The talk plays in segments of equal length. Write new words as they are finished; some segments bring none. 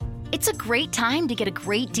It's a great time to get a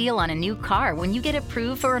great deal on a new car when you get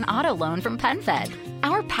approved for an auto loan from PenFed.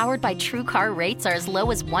 Our Powered by True Car rates are as low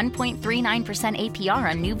as 1.39% APR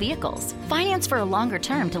on new vehicles. Finance for a longer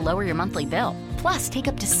term to lower your monthly bill. Plus, take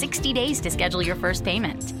up to 60 days to schedule your first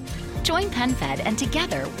payment. Join PenFed and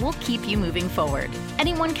together we'll keep you moving forward.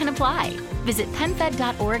 Anyone can apply. Visit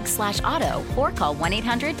PenFed.org/auto or call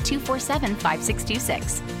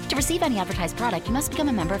 1-800-247-5626. To receive any advertised product, you must become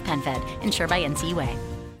a member of PenFed, insured by NCUA.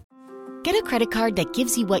 Get a credit card that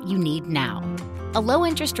gives you what you need now. A low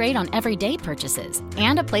interest rate on everyday purchases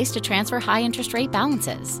and a place to transfer high interest rate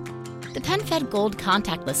balances. The PenFed Gold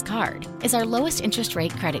Contactless Card is our lowest interest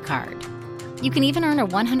rate credit card. You can even earn a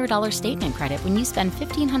 $100 statement credit when you spend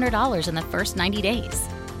 $1,500 in the first 90 days.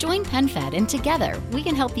 Join PenFed and together we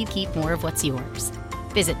can help you keep more of what's yours.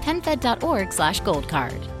 Visit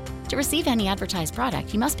PenFed.org/goldcard. To receive any advertised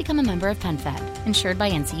product, you must become a member of PenFed, insured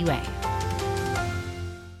by NCUA.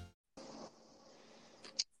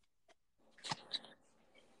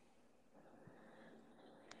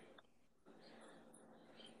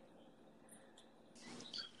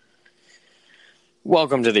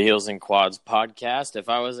 Welcome to the Heels and Quads podcast. If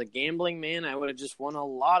I was a gambling man, I would have just won a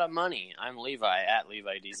lot of money. I'm Levi at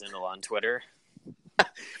Levi D. Zindel on Twitter.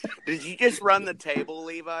 Did you just run the table,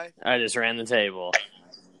 Levi? I just ran the table.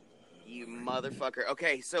 You motherfucker.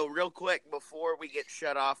 Okay, so real quick, before we get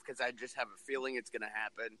shut off, because I just have a feeling it's going to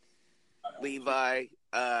happen, Levi,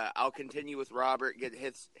 I'll continue with Robert, get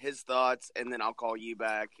his thoughts, and then I'll call you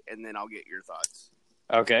back, and then I'll get your thoughts.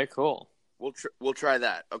 Okay, cool. We'll try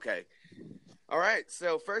that. Okay. All right,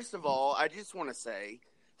 so first of all, I just want to say,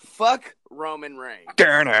 fuck Roman Reigns.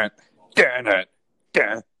 Darn it.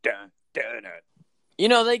 You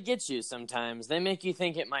know, they get you sometimes. They make you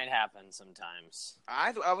think it might happen sometimes.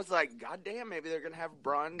 I was like, God damn, maybe they're going to have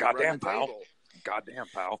Braun Goddamn, run the pal. table. Goddamn,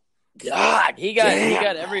 pal. God, he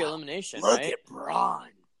got every elimination, Look right? at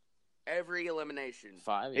Braun. Every elimination.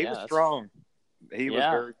 5, He yeah. was strong. He was Yeah.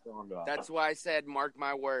 very strong. That's why I said, mark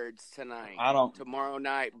my words tonight. Tomorrow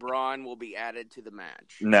night, Braun will be added to the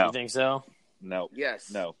match. No. You think so? No. Yes.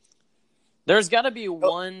 No. There's got to be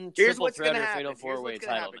one here's triple what's threat gonna or fatal happen. Here's four-way what's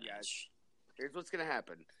gonna title happen, match. guys. Here's what's going to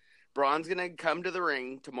happen. Braun's going to come to the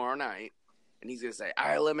ring tomorrow night, and he's going to say,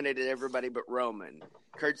 I eliminated everybody but Roman.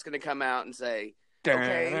 Kurt's going to come out and say,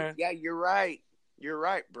 okay, yeah, you're right. You're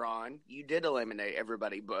right, Braun. You did eliminate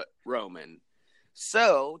everybody but Roman.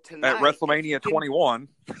 So, tonight... At WrestleMania 21.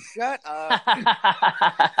 Shut up.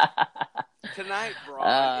 Tonight, Braun,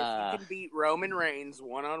 if you can beat Roman Reigns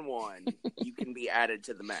one-on-one, you can be added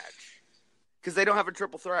to the match. Because they don't have a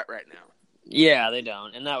triple threat right now. Yeah, they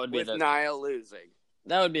don't, and that would be with Nia losing.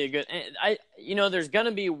 That would be a good. There's going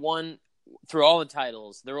to be one through all the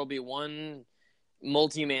titles. There will be one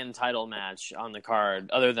multi-man title match on the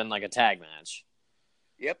card, other than like a tag match.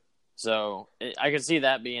 Yep. So I could see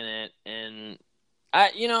that being it, and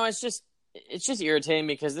it's just irritating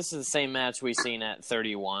because this is the same match we seen at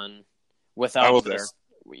 31 without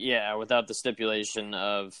without the stipulation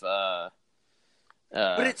of. But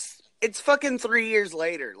it's fucking 3 years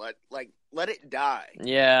later. Let it die.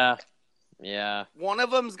 Yeah. Yeah. One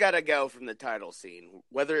of them's got to go from the title scene,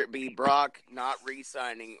 whether it be Brock not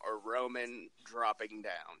re-signing or Roman dropping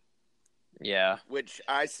down. Yeah. Which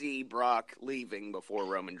I see Brock leaving before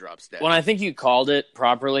Roman drops down. Well, I think you called it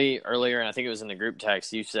properly earlier, and I think it was in the group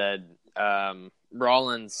text. You said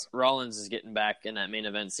Rollins is getting back in that main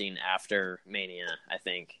event scene after Mania, I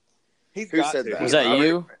think. Who said that? Was that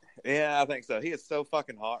you? Yeah, I think so. He is so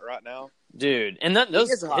fucking hot right now. Dude, and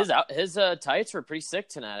his tights were pretty sick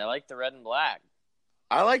tonight. I like the red and black.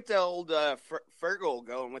 I like the old Fergal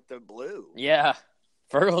going with the blue. Yeah,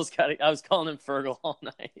 Fergal's got it. I was calling him Fergal all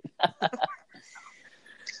night.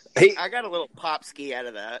 I got a little pop ski out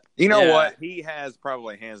of that. You know what? He has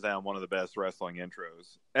probably hands down one of the best wrestling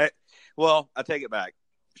intros. Well, I take it back.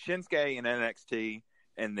 Shinsuke in NXT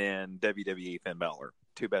and then WWE Finn Balor.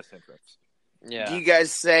 Two best intros. Yeah. Do you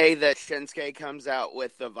guys say that Shinsuke comes out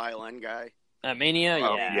with the violin guy? At Mania?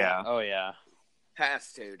 Oh, yeah. yeah. Oh, yeah.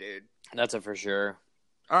 Has to, dude. That's a for sure.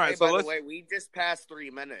 All right, hey, so by the way, we just passed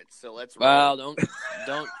 3 minutes, so let's roll. Well,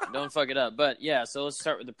 don't fuck it up. But yeah, so let's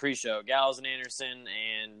start with the pre-show. Gallows and Anderson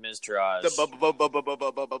and Miz Taraj.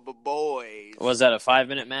 The boys. Was that a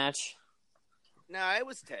 5-minute match? No, it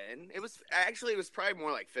was 10. It was probably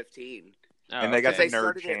more like 15. Oh, and they got the okay.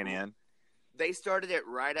 nerd chant in. They started it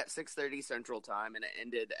right at 6:30 Central Time, and it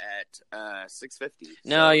ended at 6:50.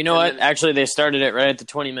 No, you know what? Actually, they started it right at the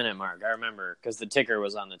 20-minute mark. I remember because the ticker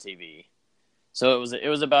was on the TV. So it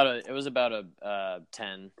was about a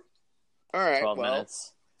 10. All right, 12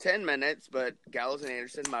 minutes. 10 minutes, but Gallows and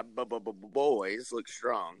Anderson, my boys, look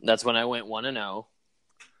strong. That's when I went 1-0.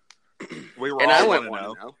 We were and all I went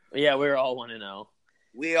 1-0. Yeah, we were all 1-0.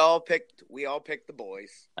 We all picked the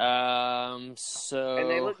boys. So And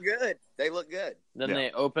they look good. Then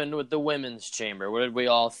they opened with the women's chamber. What did we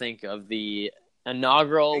all think of the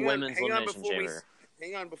inaugural women's elimination chamber?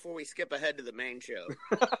 Hang on before we skip ahead to the main show.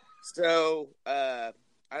 So,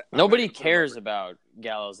 nobody cares about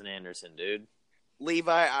Gallows and Anderson, dude.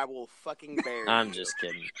 Levi, I will fucking bury I'm you just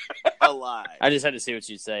kidding. alive. I just had to see what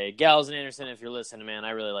you'd say. Gallows and Anderson, if you're listening, man,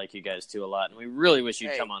 I really like you guys too a lot, and we really wish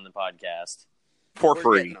you'd come on the podcast. For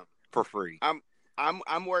free.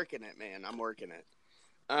 I'm working it, man. I'm working it.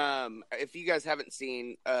 If you guys haven't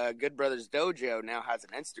seen, Good Brothers Dojo now has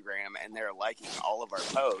an Instagram, and they're liking all of our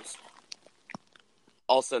posts,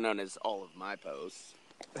 also known as all of my posts.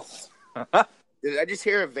 Did I just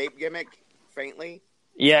hear a vape gimmick faintly?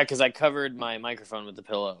 Yeah, because I covered my microphone with the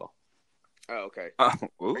pillow. Oh, okay.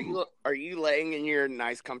 Are you laying in your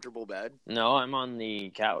nice, comfortable bed? No, I'm on the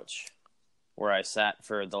couch where I sat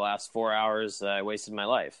for the last 4 hours I wasted my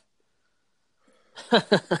life.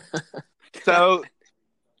 So,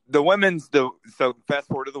 fast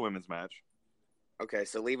forward to the women's match. Okay,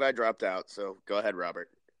 so Levi dropped out, so go ahead, Robert.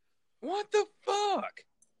 What the fuck?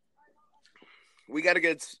 We got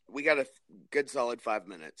a good solid 5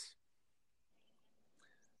 minutes.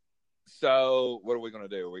 So, what are we going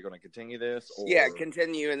to do? Are we going to continue this? Or... Yeah,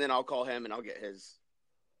 continue, and then I'll call him, and I'll get his.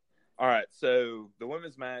 All right, so the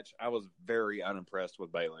women's match, I was very unimpressed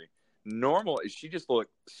with Bayley. Normally, she just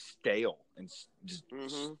looked stale and just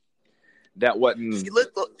that wasn't.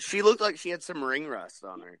 She looked like she had some ring rust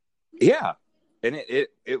on her. Yeah, and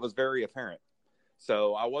it was very apparent.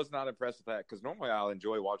 So I was not impressed with that because normally I'll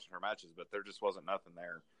enjoy watching her matches, but there just wasn't nothing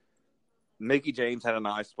there. Mickie James had a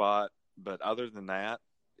nice spot, but other than that,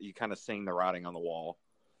 you kind of seen the writing on the wall.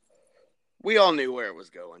 We all knew where it was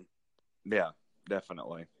going. Yeah,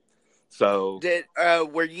 definitely. So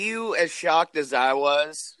were you as shocked as I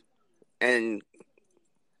was? And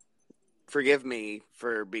forgive me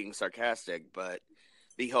for being sarcastic, but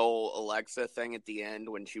the whole Alexa thing at the end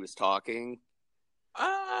when she was talking.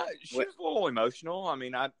 She was a little emotional. I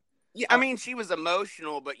mean, she was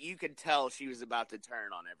emotional, but you could tell she was about to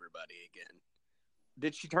turn on everybody again.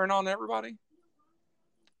 Did she turn on everybody?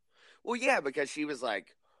 Well, yeah, because she was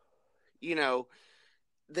like,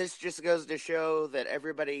 this just goes to show that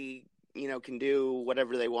everybody, can do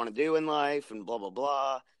whatever they want to do in life and blah, blah,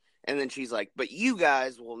 blah. And then she's like, but you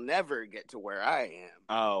guys will never get to where I am.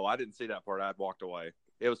 Oh, I didn't see that part. I'd walked away.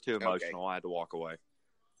 It was too emotional. Okay. I had to walk away.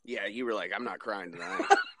 Yeah, you were like, I'm not crying tonight.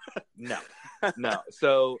 No.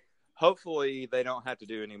 So hopefully they don't have to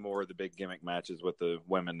do any more of the big gimmick matches with the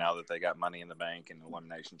women now that they got Money in the Bank and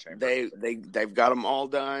Elimination Chamber. They've got them all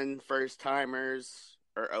done. First timers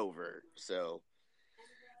are over. So,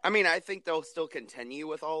 I mean, I think they'll still continue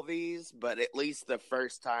with all these, but at least the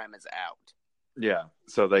first time is out. Yeah,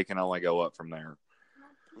 so they can only go up from there.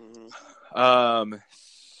 Mm-hmm.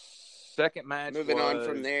 Second match. Moving on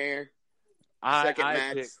from there. Second match.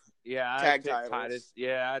 I'd pick Titus.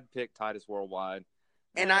 Yeah, I'd pick Titus Worldwide.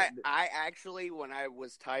 And I actually, when I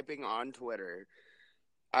was typing on Twitter,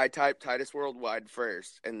 I typed Titus Worldwide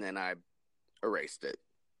first, and then I erased it.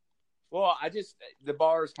 Well, the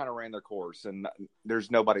bars kind of ran their course, and there's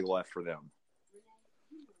nobody left for them.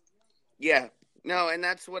 Yeah. No, and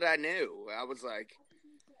that's what I knew. I was like,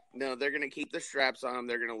 no, they're going to keep the straps on them.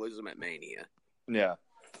 They're going to lose them at Mania. Yeah.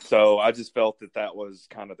 So I just felt that was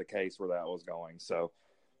kind of the case where that was going. So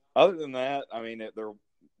other than that, I mean,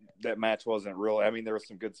 that match wasn't really – I mean, there were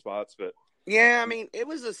some good spots, but – yeah, I mean, it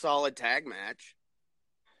was a solid tag match.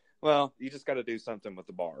 Well, you just got to do something with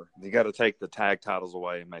the bar. You got to take the tag titles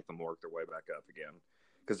away and make them work their way back up again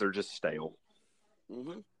because they're just stale.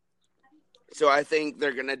 Mm-hmm. So I think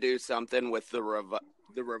they're going to do something with the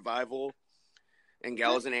Revival and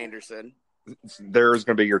Gallows and Anderson. There's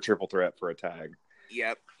going to be your triple threat for a tag.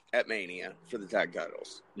 Yep, at Mania for the tag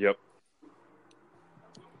titles. Yep.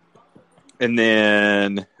 And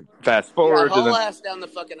then fast forward to the ass down the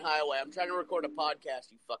fucking highway. I'm trying to record a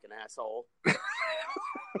podcast, you fucking asshole.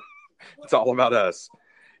 It's all about us.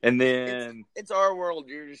 And then it's our world.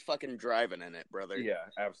 You're just fucking driving in it, brother. Yeah,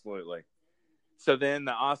 absolutely. So then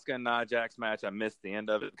the Asuka and Nia Jax match, I missed the end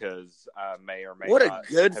of it because I may or may not. What a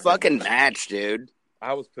good fucking match, dude.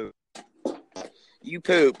 I was pooped. You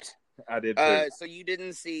pooped. I did poop. So you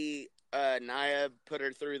didn't see Nia put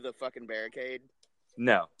her through the fucking barricade?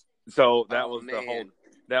 No. So that was the whole.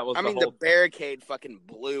 That was. The barricade fucking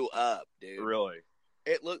blew up, dude. Really?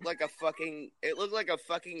 It looked like a fucking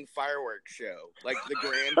fireworks show, like the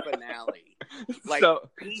grand finale. Like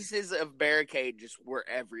pieces of barricade just were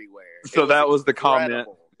everywhere. So that was the comment.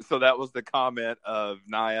 So that was the comment of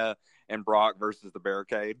Nia and Brock versus the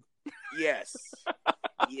barricade. Yes.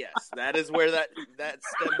 Yes, that is where that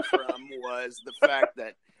stemmed from, was the fact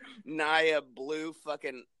that Nia blew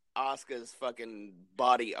fucking Asuka's fucking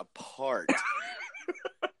body apart.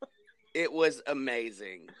 It was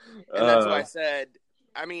amazing. And that's why I said,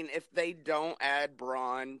 I mean, if they don't add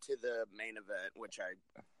Braun to the main event, which I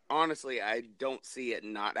don't see it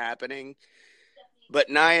not happening, but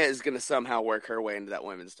Nia is going to somehow work her way into that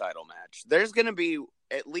women's title match. There's going to be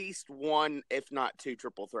at least one, if not two,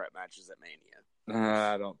 triple threat matches at Mania.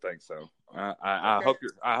 I don't think so. I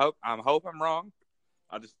hope I'm wrong.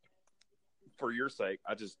 I just, for your sake,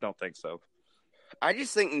 I just don't think so. I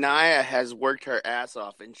just think Nia has worked her ass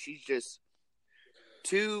off, and she's just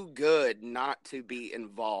too good not to be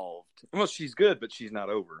involved. Well, she's good, but she's not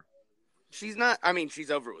over. She's not. I mean,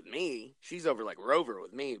 she's over with me. She's over like Rover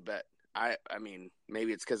with me, but I mean,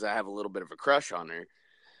 maybe it's because I have a little bit of a crush on her.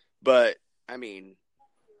 But I mean,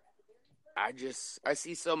 I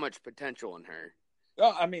see so much potential in her.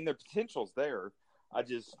 Well, I mean, the potential's there.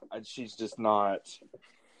 She's just not.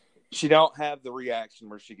 She don't have the reaction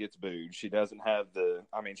where she gets booed. She doesn't have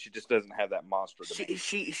she just doesn't have that monster.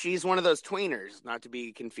 She's one of those tweeners, not to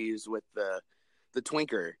be confused with the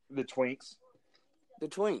twinker. The twinks. The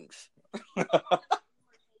twinks.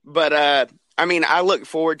 But, I mean, I look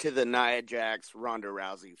forward to the Nia Jax Ronda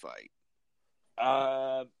Rousey fight.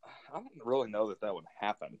 I don't really know that would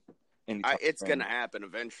happen. It's going to happen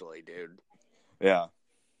eventually, dude. Yeah.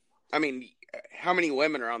 I mean, how many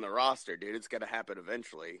women are on the roster, dude? It's going to happen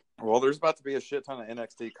eventually. Well, there's about to be a shit ton of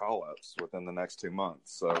NXT call-ups within the next 2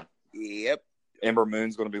 months. So, yep. Ember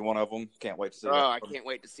Moon's going to be one of them. Can't wait to see her. Oh, I can't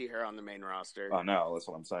wait to see her on the main roster. I know. That's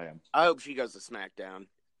what I'm saying. I hope she goes to SmackDown.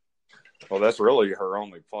 Well, that's really her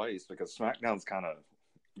only place because SmackDown's kind of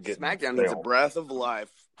getting SmackDown stale. needs a breath of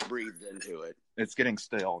life breathed into it. It's getting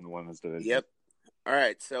stale in the women's division. Yep. All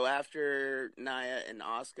right. So after Nia and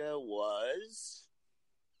Asuka was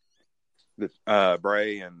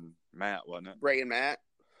Bray and Matt, wasn't it? Bray and Matt.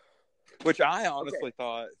 Which I honestly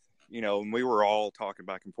thought, and we were all talking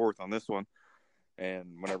back and forth on this one.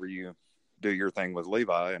 And whenever you do your thing with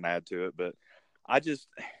Levi and add to it, but I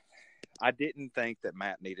didn't think that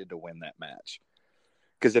Matt needed to win that match.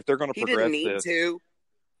 Because if they're going to progress he didn't need to.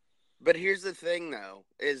 But here's the thing, though,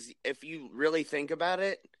 is if you really think about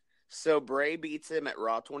it, so Bray beats him at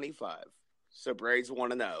Raw 25. So Bray's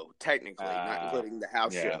 1-0, technically, not including the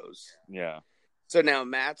house shows. Yeah. So now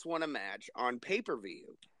Matt's won a match on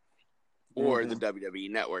pay-per-view or the WWE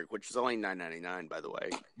Network, which is only $9.99, by the way.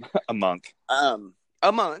 A month.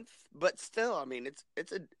 A month, but still, I mean,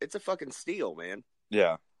 it's a fucking steal, man.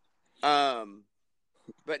 Yeah.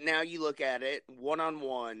 But now you look at it,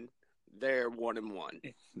 1-on-1, they're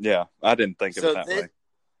 1-1. Yeah, I didn't think of it that way.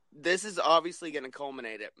 This is obviously going to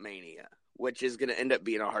culminate at Mania, which is going to end up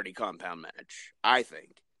being a Hardy compound match, I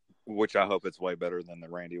think. Which I hope it's way better than the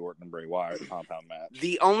Randy Orton and Bray Wyatt compound match.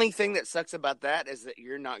 The only thing that sucks about that is that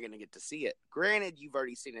you're not going to get to see it. Granted, you've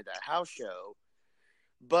already seen it at house show,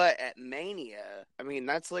 but at Mania, I mean,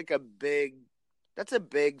 that's a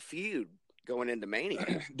big feud going into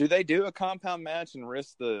Mania. Do they do a compound match and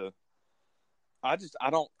risk the? I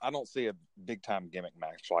don't see a big time gimmick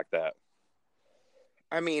match like that.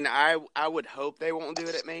 I mean, I would hope they won't do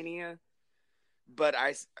it at Mania, but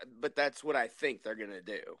that's what I think they're gonna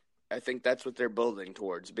do. I think that's what they're building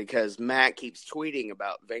towards because Matt keeps tweeting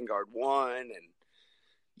about Vanguard 1 and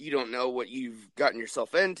you don't know what you've gotten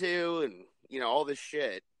yourself into and all this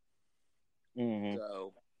shit. Mm-hmm.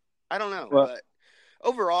 So I don't know, but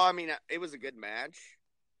overall, I mean, it was a good match.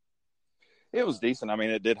 It was decent. I mean,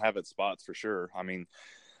 it did have its spots for sure. I mean,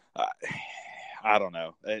 I don't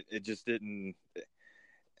know. It just didn't.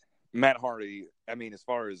 Matt Hardy, I mean, as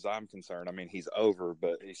far as I'm concerned, I mean, he's over,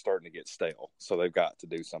 but he's starting to get stale. So they've got to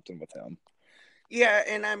do something with him. Yeah,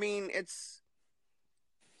 and I mean,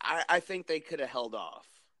 I think they could have held off.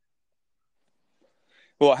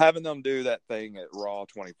 Well, having them do that thing at Raw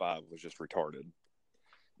 25 was just retarded.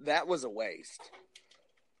 That was a waste.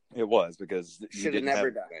 It was because should have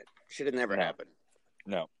never done it. Should have never happened.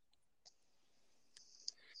 No.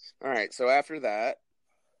 All right. So after that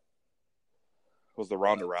was the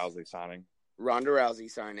Ronda Rousey signing. Ronda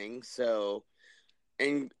Rousey signing. So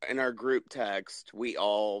in our group text, we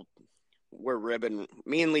all were ribbing.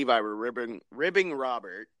 Me and Levi were ribbing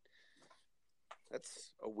Robert.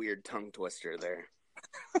 That's a weird tongue twister there.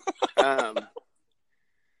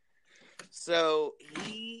 So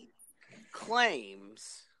he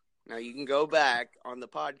claims. Now, you can go back on the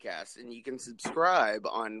podcast and you can subscribe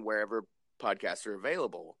on wherever podcasts are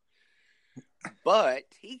available. But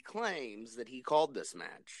he claims that he called this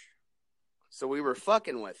match. So we were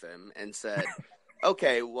fucking with him and said,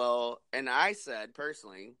 Okay, well, and I said,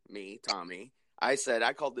 personally, me, Tommy, I said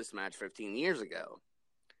I called this match 15 years ago.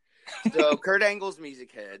 So Kurt Angle's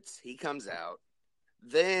music hits. He comes out.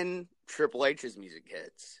 Then Triple H's music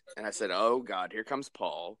hits. And I said, oh, God, here comes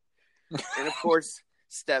Paul. And, of course,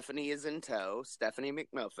 Stephanie is in tow. Stephanie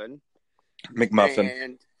McMuffin.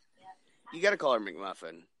 And you got to call her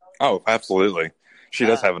McMuffin. Oh, absolutely. She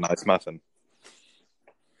does have a nice muffin.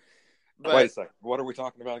 But, wait a second. What are we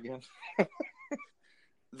talking about again?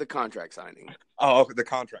 The contract signing. Oh, the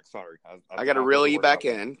contract. Sorry. I got to reel you back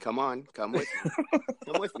in. Come on. Come with me.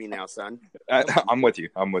 Come with me now, son. I'm with you.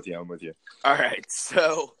 I'm with you. All right.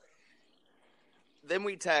 So then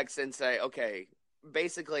we text and say, okay,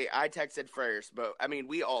 basically I texted first, but I mean,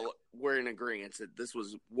 we all were in agreement that this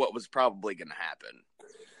was what was probably going to happen.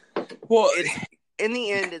 Well, in the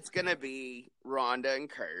end, it's going to be Ronda and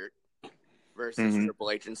Kurt versus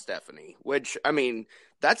Triple H and Stephanie, which, I mean,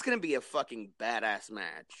 that's going to be a fucking badass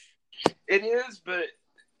match. It is, but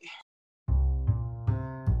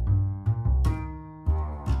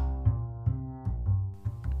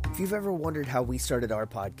if you've ever wondered how we started our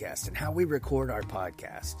podcast and how we record our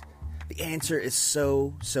podcast, the answer is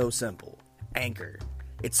so simple. Anchor.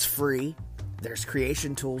 It's free. There's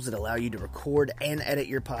creation tools that allow you to record and edit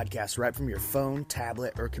your podcast right from your phone,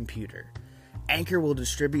 tablet, or computer. Anchor will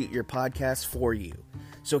distribute your podcast for you,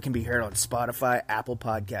 so it can be heard on Spotify, Apple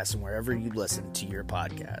Podcasts, and wherever you listen to your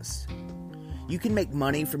podcasts. You can make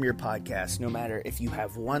money from your podcast no matter if you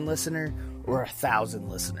have 1 listener or 1,000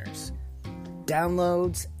 listeners.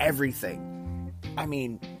 Downloads, everything. I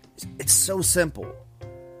mean, it's so simple.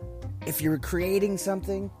 If you're creating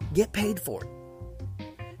something, get paid for it.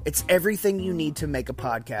 It's everything you need to make a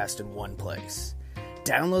podcast in one place.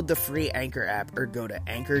 Download the free Anchor app or go to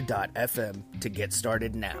anchor.fm to get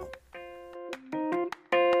started now.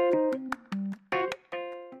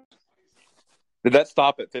 Did that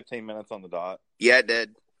stop at 15 minutes on the dot? Yeah, it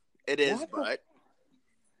did. It is, but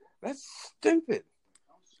that's stupid.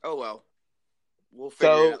 Oh well, we'll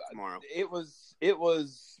figure it out tomorrow. It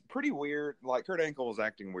was pretty weird. Like Kurt Angle was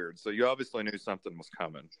acting weird, so you obviously knew something was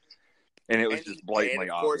coming, and it was just blatantly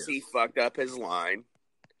obvious. Of course, he fucked up his line.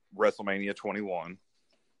 WrestleMania 21.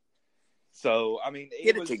 So I mean,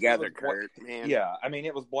 get it together, Kurt. Man. Yeah, I mean,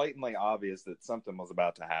 it was blatantly obvious that something was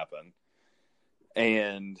about to happen,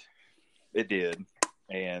 and it did,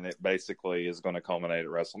 and it basically is going to culminate at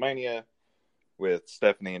WrestleMania with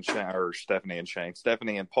Stephanie and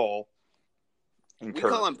Paul. And we Kurt.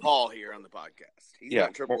 call him Paul here on the podcast. He's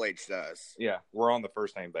not Triple H to us. Yeah, we're on the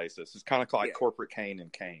first name basis. It's kind of like corporate Kane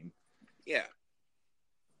and Kane. Yeah.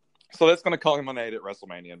 So that's going to culminate at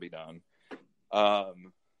WrestleMania and be done.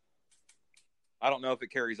 I don't know if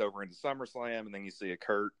it carries over into SummerSlam and then you see a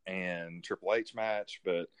Kurt and Triple H match,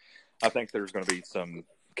 but I think there's going to be some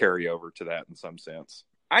carryover to that in some sense.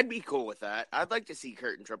 I'd be cool with that. I'd like to see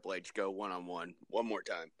Kurt and Triple H go one-on-one one more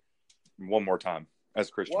time. One more time. As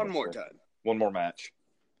Christian. One more time. One more match.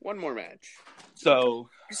 One more match. So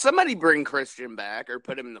somebody bring Christian back or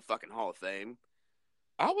put him in the fucking Hall of Fame.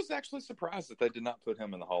 I was actually surprised that they did not put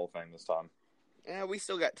him in the Hall of Fame this time. Yeah, we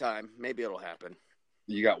still got time. Maybe it'll happen.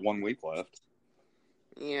 You got 1 week left.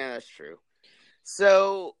 Yeah, that's true.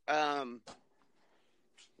 So,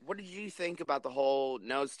 what did you think about the whole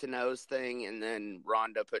nose-to-nose thing and then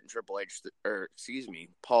Ronda putting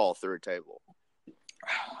Paul through a table?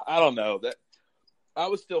 I don't know. That I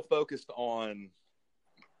was still focused on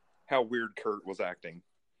how weird Kurt was acting.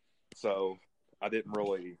 So, I didn't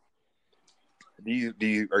really... Do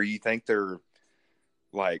you think they're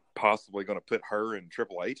like possibly going to put her and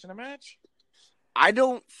Triple H in a match? I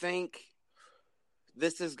don't think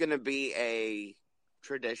this is going to be a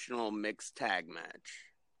traditional mixed tag match.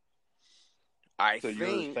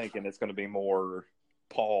 You're thinking it's going to be more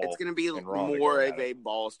Paul. It's going to be more of a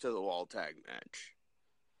balls to the wall tag match,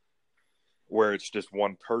 where it's just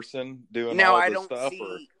one person doing all this stuff.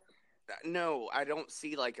 No, I don't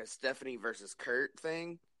see like a Stephanie versus Kurt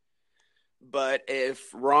thing. But if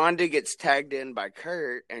Ronda gets tagged in by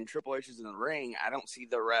Kurt and Triple H is in the ring, I don't see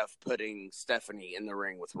the ref putting Stephanie in the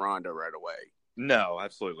ring with Ronda right away. No,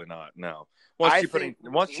 absolutely not. No. We are going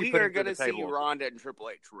to see Ronda and Triple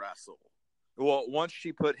H wrestle. Well, once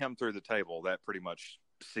she put him through the table, that pretty much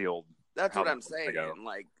sealed. That's what I'm saying.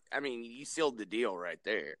 Like, I mean, you sealed the deal right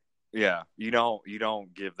there. Yeah, you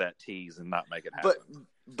don't give that tease and not make it happen.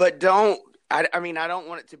 But don't. I mean, I don't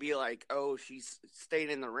want it to be like, oh, she's stayed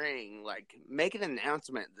in the ring. Like, make an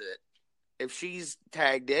announcement that if she's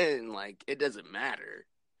tagged in, like, it doesn't matter.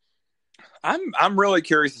 I'm really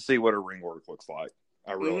curious to see what her ring work looks like.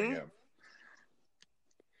 I really am.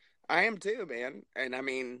 I am too, man. And I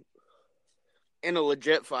mean, in a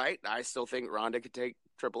legit fight, I still think Ronda could take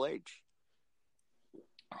Triple H.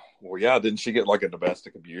 Well, yeah, didn't she get like a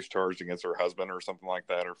domestic abuse charge against her husband or something like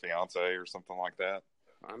that, or fiance or something like that?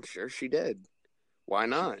 I'm sure she did. Why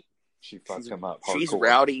not? She fucked him up hardcore. She's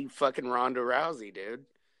rowdy fucking Ronda Rousey, dude.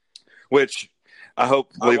 Which I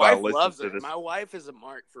hope Levi listens loves to her. this. My wife is a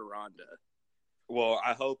mark for Ronda. Well,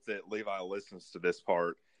 I hope that Levi listens to this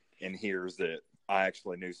part and hears that I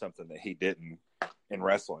actually knew something that he didn't in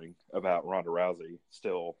wrestling about Ronda Rousey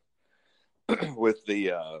still with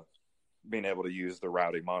the being able to use the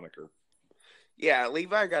rowdy moniker. Yeah,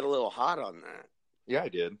 Levi got a little hot on that. Yeah, I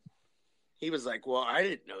did. He was like, well, I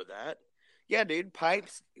didn't know that. Yeah, dude,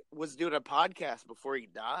 Pipes was doing a podcast before he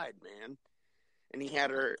died, man. And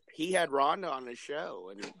he had Ronda on his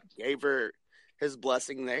show and gave her his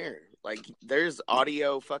blessing there. Like, there's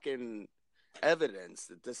audio fucking evidence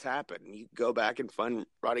that this happened. You go back and find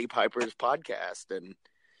Roddy Piper's podcast and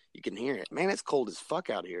you can hear it. Man, it's cold as fuck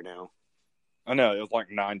out here now. I know, it was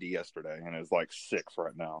like 90 yesterday, and it's like 6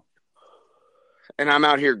 right now. And I'm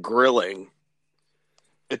out here grilling.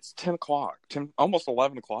 It's 10 o'clock, almost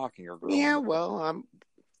 11 o'clock, and you're grilling. Yeah, well,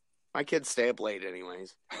 my kids stay up late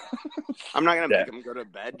anyways. I'm not going to make them go to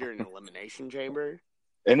bed during the Elimination Chamber.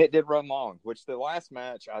 And it did run long, which the last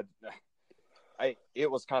match,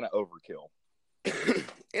 it was kind of overkill.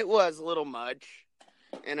 It was a little much.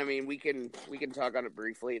 And, I mean, we can talk on it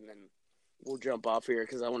briefly, and then we'll jump off here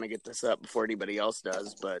because I want to get this up before anybody else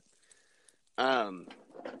does. But,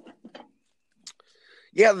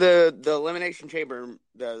 yeah, the Elimination Chamber,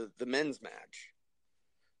 the men's match.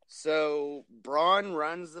 So, Braun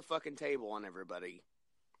runs the fucking table on everybody.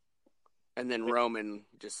 And then Roman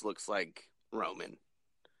just looks like Roman.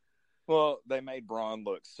 Well, they made Braun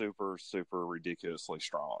look super, super ridiculously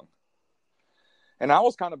strong. And I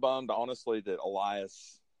was kind of bummed, honestly, that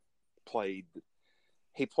Elias played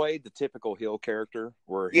the typical heel character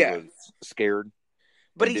where he was scared.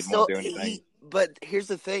 But he didn't want to do anything. But here's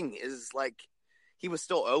the thing is, like, he was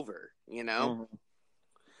still over, you know? Mm-hmm.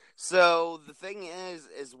 So the thing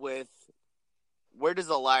is with where does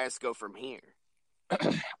Elias go from here?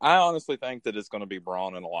 I honestly think that it's going to be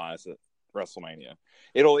Braun and Elias at WrestleMania.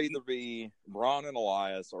 It'll either be Braun and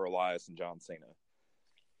Elias or Elias and John Cena.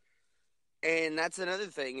 And that's another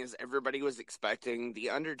thing is everybody was expecting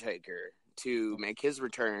The Undertaker to make his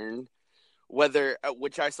return,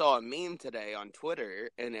 which I saw a meme today on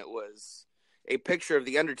Twitter, and it was a picture of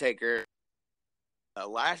The Undertaker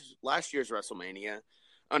last year's WrestleMania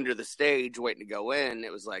under the stage waiting to go in.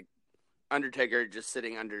 It was like Undertaker just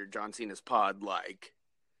sitting under John Cena's pod, like.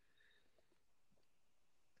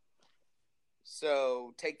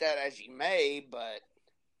 So take that as you may, but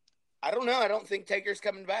I don't know. I don't think Taker's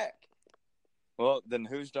coming back. Well, then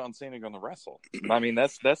who's John Cena going to wrestle? I mean,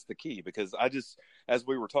 that's the key, because as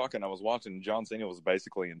we were talking, I was watching, John Cena was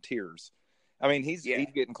basically in tears. I mean, he's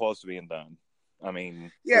getting close to being done. I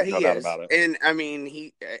mean, yeah, he is. About it. And I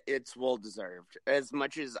mean, it's well deserved. As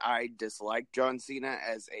much as I dislike John Cena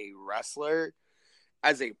as a wrestler,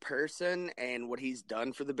 as a person, and what he's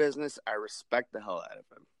done for the business, I respect the hell out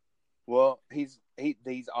of him. Well, he's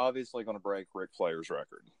obviously going to break Ric Flair's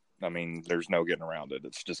record. I mean, there's no getting around it.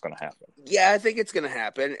 It's just going to happen. Yeah, I think it's going to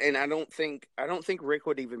happen, and I don't think Rick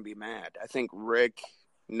would even be mad. I think Rick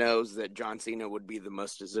knows that John Cena would be the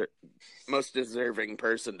most deserving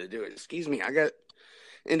person to do it. Excuse me, I got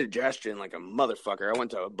indigestion like a motherfucker. I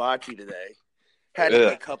went to a bocce today. Had to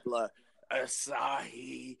get a couple of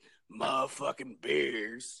Asahi motherfucking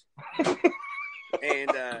beers.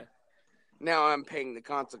 And now I'm paying the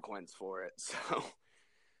consequence for it. So,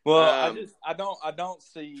 well, I don't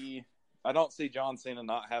see John Cena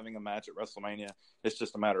not having a match at WrestleMania. It's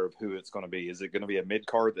just a matter of who it's going to be. Is it going to be a mid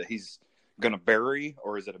card that he's going to bury,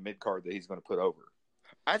 or is it a mid card that he's going to put over?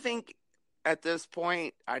 I think at this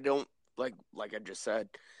point, I don't like I just said,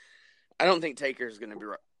 I don't think Taker's going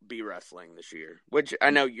to be wrestling this year, which I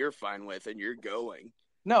know you're fine with and you're going.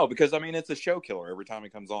 No, because I mean it's a show killer every time he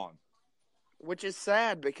comes on. Which is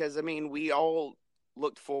sad because I mean we all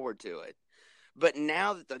looked forward to it. But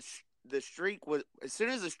now that the streak was, as soon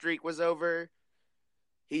as the streak was over,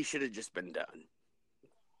 he should have just been done.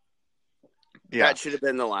 Yeah. That should have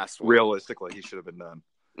been the last one. Realistically, he should have been done.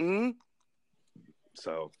 Mm-hmm.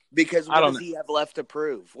 So, because what does he have left to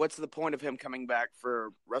prove? What's the point of him coming back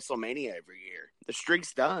for WrestleMania every year? The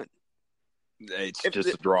streak's done. It's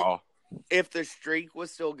just a draw. If the streak was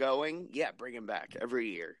still going, yeah, bring him back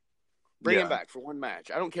every year. Bring him back for one match.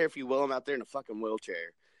 I don't care if you will him out there in a fucking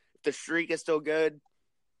wheelchair. If the streak is still good,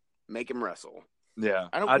 make him wrestle. Yeah.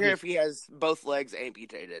 I don't care if he has both legs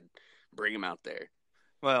amputated. Bring him out there.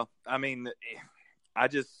 Well, I mean,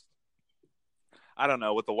 I don't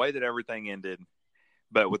know, with the way that everything ended,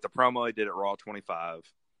 but with the promo he did at Raw 25,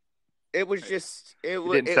 it was just it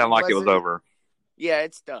didn't sound like it was over. Yeah,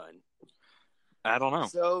 it's done. I don't know.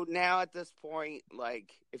 So now at this point,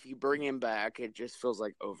 like, if you bring him back, it just feels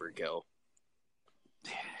like overkill.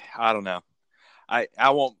 I don't know. I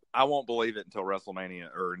won't believe it until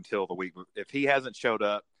WrestleMania or until the week. If he hasn't showed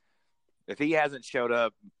up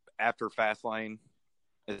after Fastlane,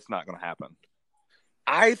 it's not going to happen.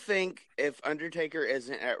 I think if Undertaker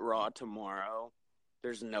isn't at Raw tomorrow,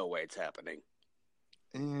 there's no way it's happening.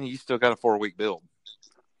 You still got a 4-week build.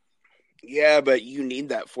 Yeah, but you need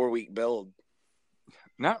that 4-week build.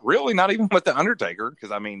 Not really, not even with the Undertaker,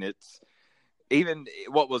 because I mean, it's even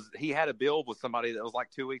he had a build with somebody that was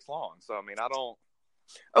like 2 weeks long. So I mean, I don't.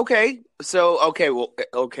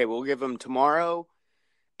 We'll give him tomorrow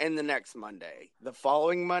and the next Monday. The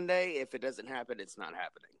following Monday, if it doesn't happen, it's not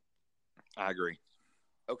happening. I agree.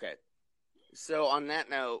 Okay. So on that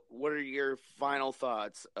note, what are your final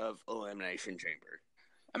thoughts of Elimination Chamber?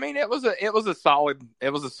 I mean, it was a solid.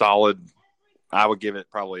 I would give it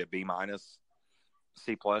probably a B-,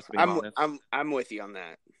 C+, B-. I'm with you on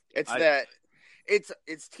that.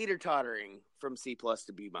 It's teeter-tottering from C+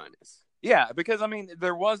 to B-. Yeah, because I mean,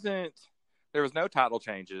 there was no title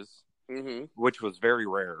changes, which was very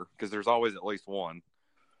rare because there's always at least one.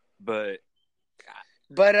 But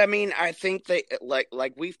I mean, I think they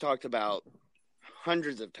like we've talked about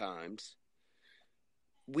hundreds of times.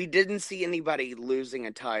 We didn't see anybody losing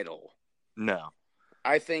a title. No.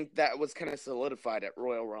 I think that was kind of solidified at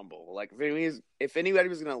Royal Rumble. Like, if anybody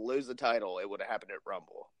was going to lose the title, it would have happened at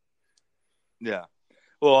Rumble. Yeah.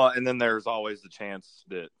 Well, and then there's always the chance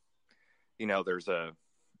that, there's a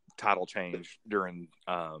title change during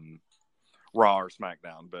Raw or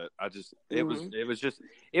SmackDown. But I just, it was,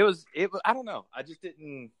 I don't know. I just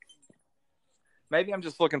didn't. Maybe I'm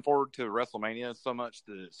just looking forward to WrestleMania so much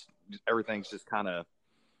that everything's just kind of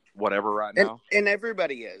whatever right now. And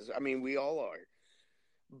everybody is. I mean, we all are.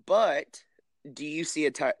 But do you see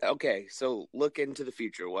okay, so look into the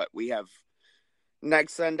future. What we have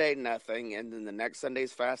next Sunday, nothing, and then the next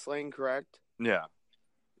Sunday's Fastlane, correct? Yeah.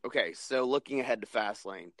 Okay, so looking ahead to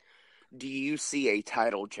Fastlane, do you see a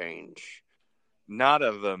title change? Not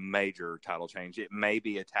of a major title change. It may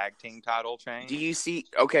be a tag team title change. Do you see?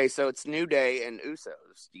 Okay, so it's New Day and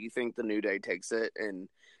Usos. Do you think the New Day takes it? And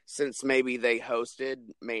since maybe they hosted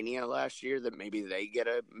Mania last year, that maybe they get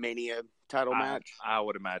a Mania title match? I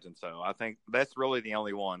would imagine so. I think that's really the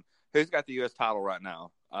only one. Who's got the U.S. title right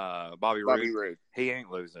now? Bobby Roode. He ain't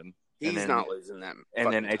losing. He's not losing that.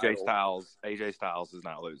 And then AJ Styles. AJ Styles is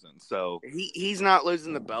not losing. So he's not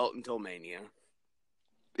losing the belt until Mania.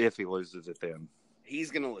 If he loses it, then he's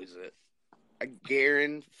gonna lose it. I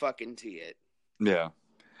guarantee it. Yeah.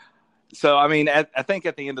 So I mean, I think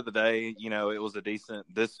at the end of the day, it was a decent.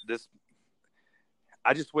 This.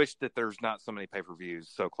 I just wish that there's not so many pay-per-views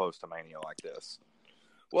so close to Mania like this.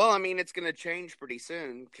 Well, I mean, it's going to change pretty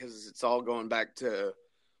soon because it's all going back to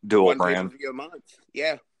dual brand a month.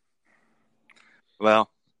 Yeah. Well,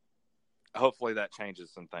 hopefully that changes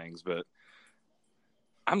some things, but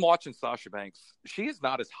I'm watching Sasha Banks. She is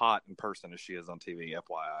not as hot in person as she is on TV,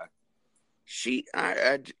 FYI.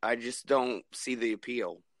 I just don't see the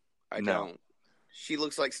appeal. I don't. She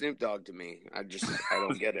looks like Snoop Dogg to me. I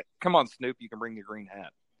don't get it. Come on, Snoop, you can bring your green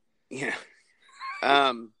hat. Yeah.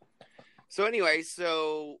 So anyway,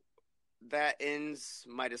 that ends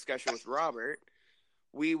my discussion with Robert.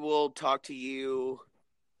 We will talk to you.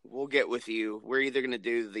 We'll get with you. We're either going to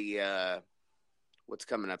do the what's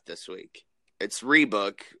coming up this week. It's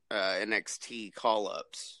Rebook NXT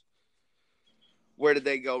call-ups. Where did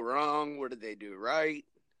they go wrong? Where did they do right?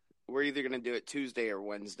 We're either going to do it Tuesday or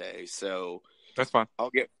Wednesday. So that's fine.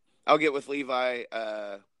 I'll get with Levi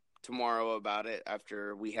tomorrow about it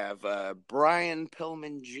after we have Brian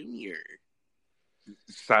Pillman Jr.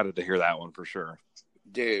 Excited to hear that one for sure.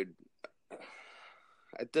 Dude,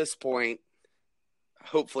 at this point,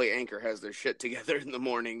 hopefully Anchor has their shit together in the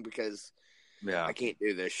morning because I can't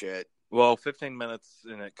do this shit. Well, 15 minutes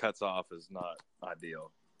and it cuts off is not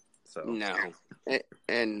ideal. So no.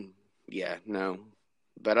 No.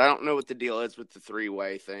 But I don't know what the deal is with the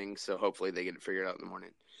 3-way thing, so hopefully they get it figured out in the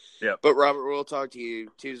morning. Yeah. But Robert, we'll talk to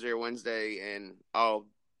you Tuesday or Wednesday, and I'll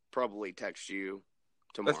probably text you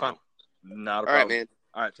tomorrow. That's fine. Not a problem. All right, man.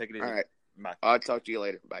 All right, take it easy. All right. Bye. I'll talk to you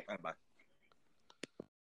later. Bye. All right, bye.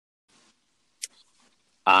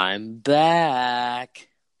 I'm back.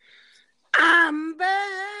 I'm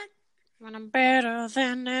back. And I'm better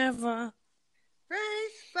than ever.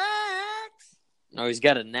 Face facts. Oh, he's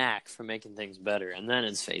got a knack for making things better, and then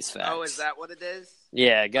it's face facts. Oh, is that what it is?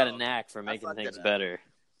 Yeah, got a knack for making things better.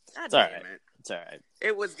 God it's all right. It. It's all right.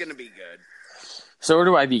 It was going to be good. So where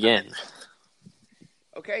do I begin?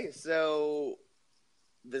 Okay, so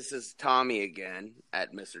this is Tommy again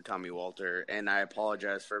at Mr. Tommy Walter, and I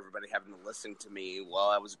apologize for everybody having to listen to me while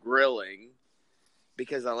I was grilling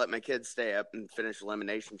because I let my kids stay up and finish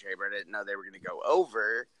Elimination Chamber. I didn't know they were going to go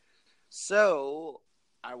over. So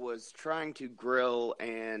I was trying to grill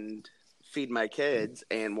and feed my kids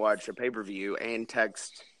and watch a pay-per-view and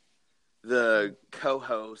text the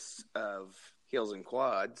co-hosts of Heels and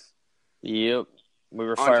Quads. Yep. We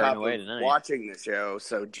were On firing top away of tonight. watching the show,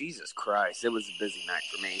 so Jesus Christ, it was a busy night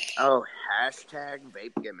for me. Oh, hashtag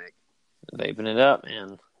vape gimmick. Vaping it up,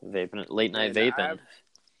 man. Vaping it, late night And vaping.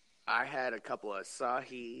 I had a couple of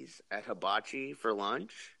Sahis at Hibachi for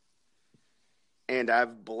lunch, and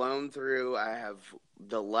I've blown through. I have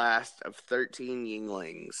the last of 13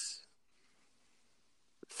 Yinglings.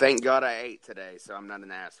 Thank God I ate today, so I'm not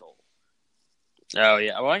an asshole. Oh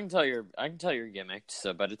yeah, well I can tell you're gimmicked,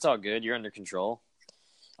 so but it's all good. You're under control.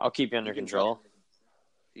 I'll keep you under control.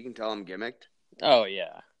 You can tell I'm gimmicked? Oh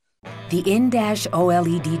yeah. The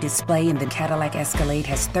in-OLED display in the Cadillac Escalade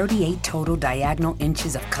has 38 total diagonal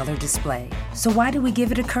inches of color display. So why do we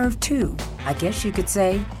give it a curve too? I guess you could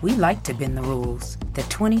say we like to bend the rules. The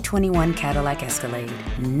 2021 Cadillac Escalade.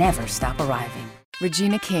 Never stop arriving.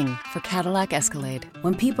 Regina King for Cadillac Escalade.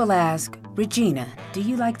 When people ask, Regina, do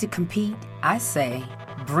you like to compete? I say,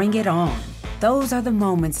 bring it on. Those are the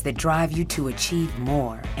moments that drive you to achieve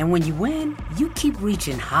more. And when you win, you keep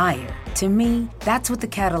reaching higher. To me, that's what the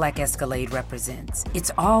Cadillac Escalade represents.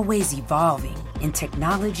 It's always evolving in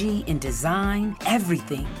technology, in design,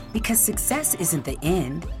 everything. Because success isn't the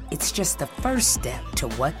end, it's just the first step to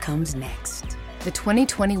what comes next. The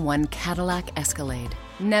 2021 Cadillac Escalade.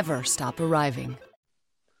 Never stop arriving.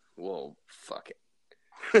 Well, fuck it.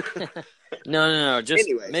 No. Just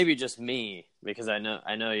Anyways. maybe just me because I know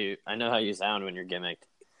how you sound when you're gimmicked.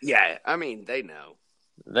 Yeah, I mean, they know.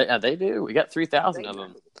 They do. We got 3,000 of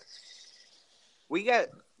them. We got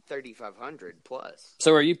 3,500 plus.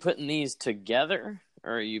 So are you putting these together,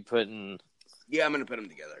 or are you putting? Yeah, I'm gonna put them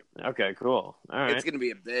together. Okay, cool. All right. It's gonna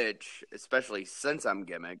be a bitch, especially since I'm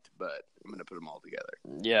gimmicked, but I'm gonna put them all together.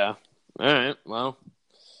 Yeah. All right. Well,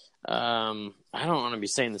 I don't want to be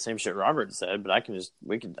saying the same shit Robert said, but I could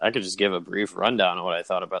just give a brief rundown of what I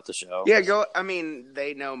thought about the show. Yeah, go. I mean,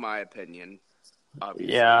 they know my opinion,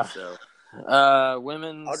 obviously. Yeah. So,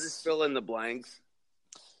 women's. I'll just fill in the blanks.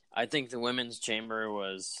 I think the women's chamber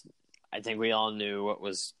was. I think we all knew what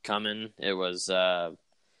was coming. It was.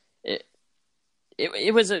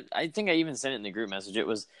 It was a. I think I even sent it in the group message. It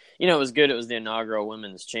was. It was good. It was the inaugural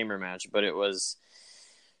women's chamber match, but it was.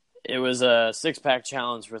 It was a 6-pack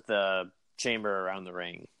challenge with the chamber around the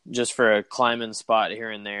ring, just for a climbing spot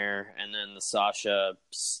here and there, and then the Sasha.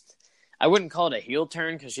 I wouldn't call it a heel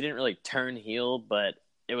turn because she didn't really turn heel, but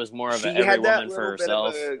it was more of every woman for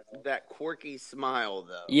herself. That quirky smile,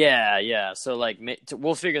 though. Yeah. So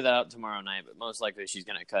we'll figure that out tomorrow night, but most likely she's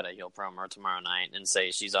gonna cut a heel promo tomorrow night and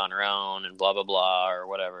say she's on her own and blah blah blah or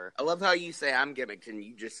whatever. I love how you say I'm gimmicked and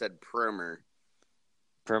you just said promer.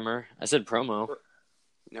 Promer? I said promo.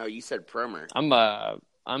 No, you said promer.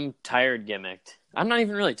 I'm tired gimmicked. I'm not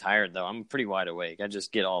even really tired though. I'm pretty wide awake. I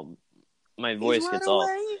just get all my voice gets all.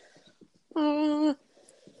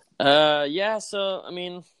 Yeah. So I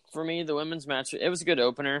mean, for me, the women's match, it was a good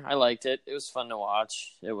opener. I liked it. It was fun to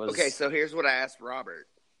watch. It was okay. So here's what I asked Robert.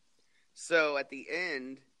 So at the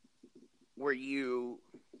end, were you,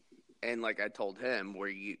 and like I told him, were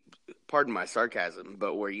you? Pardon my sarcasm,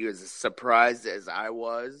 but were you as surprised as I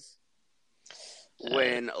was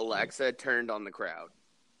when Alexa turned on the crowd?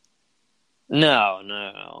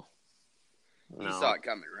 No. You saw it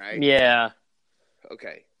coming, right? Yeah.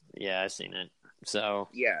 Okay. Yeah, I seen it. So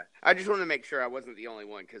yeah, I just wanted to make sure I wasn't the only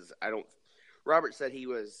one because I don't. Robert said he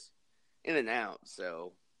was in and out,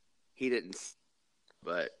 so he didn't.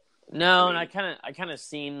 But no, and I kind of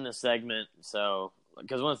seen the segment. So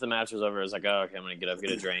because once the match was over, I was like, oh, okay, I'm gonna get up,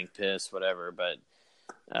 get a drink, piss, whatever. But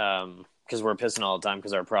because we're pissing all the time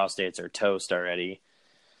because our prostates are toast already.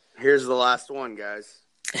 Here's the last one, guys.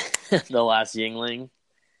 The last Yingling.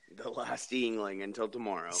 The last Yingling until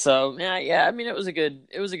tomorrow. So yeah. I mean, it was a good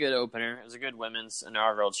opener. It was a good women's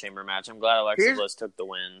inaugural chamber match. I'm glad Alexa Bliss took the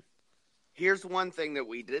win. Here's one thing that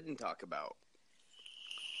we didn't talk about.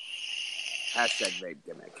 Hashtag vape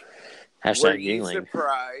gimmick. Hashtag Were you Yingling.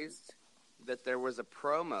 surprised that there was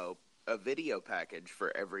a video package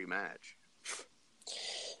for every match?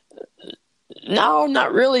 No,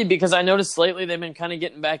 not really, because I noticed lately they've been kind of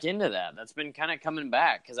getting back into that. That's been kind of coming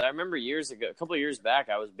back, because I remember a couple of years back,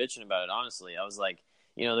 I was bitching about it, honestly. I was like,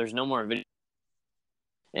 there's no more video.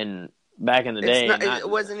 And back in the day. It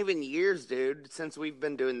wasn't even years, dude. Since we've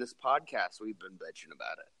been doing this podcast, we've been bitching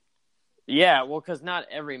about it. Yeah, well, because not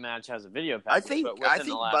every match has a video package. I think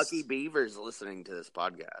Bucky Beaver's listening to this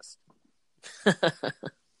podcast.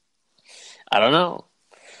 I don't know,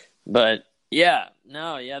 but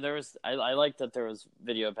there was. I like that there was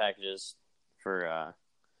video packages for.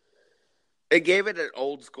 It gave it an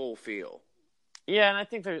old school feel. Yeah, and I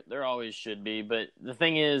think there always should be, but the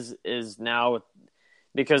thing is now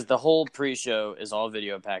because the whole pre-show is all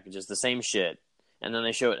video packages, the same shit, and then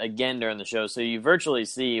they show it again during the show, so you virtually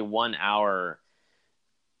see 1 hour.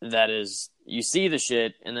 That is, you see the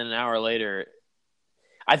shit, and then an hour later.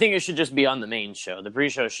 I think it should just be on the main show. The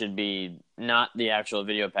pre-show should be not the actual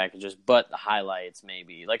video packages, but the highlights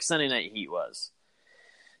maybe, like Sunday Night Heat was.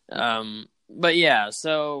 But yeah,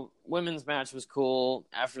 so women's match was cool.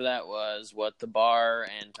 After that was the Bar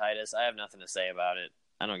and Titus. I have nothing to say about it.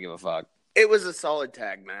 I don't give a fuck. It was a solid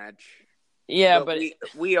tag match. Yeah, but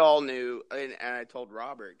we all knew, and I told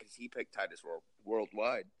Robert because he picked Titus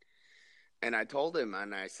Worldwide, and I told him,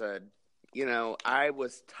 and I said, I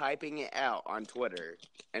was typing it out on Twitter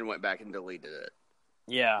and went back and deleted it.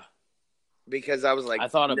 Yeah. Because I was like, I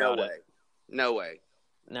thought about it. No way.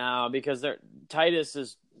 No, because Titus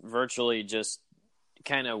is virtually just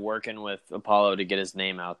kind of working with Apollo to get his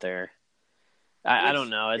name out there. I don't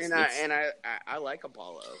know. I like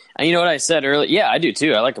Apollo. And you know what I said earlier? Yeah, I do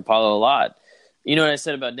too. I like Apollo a lot. You know what I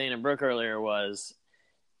said about Dana Brooke earlier was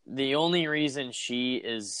the only reason she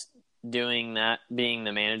is doing that, being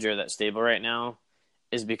the manager of that stable right now,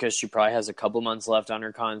 is because she probably has a couple months left on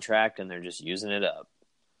her contract and they're just using it up.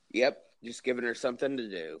 Yep, just giving her something to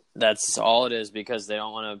do. That's all it is, because they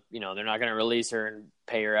don't want to, they're not going to release her and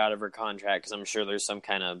pay her out of her contract because I'm sure there's some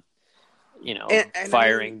kind of,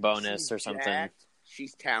 firing bonus or something. Jacked.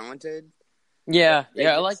 She's talented. Yeah,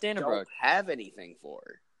 I like Dana Brooke. Have anything for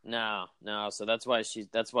her? No. So that's why she's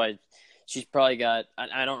probably got.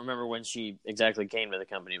 I don't remember when she exactly came to the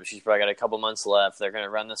company, but she's probably got a couple months left. They're going to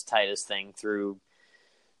run this Titus thing through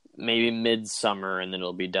maybe midsummer, and then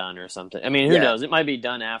it'll be done or something. I mean, who knows? It might be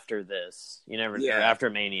done after this. You never know. After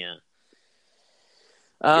Mania.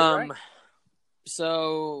 Right.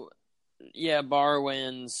 So. Yeah, Bar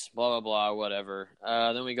wins, blah, blah, blah, whatever.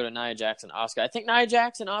 Then we go to Nia Jax and Asuka. I think Nia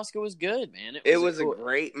Jax and Asuka was good, man. It was a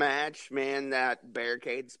great match, man. That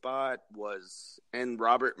barricade spot was... And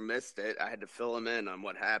Robert missed it. I had to fill him in on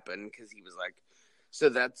what happened because he was like... So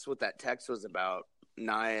that's what that text was about,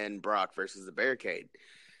 Nia and Brock versus the barricade.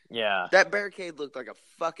 Yeah. That barricade looked like a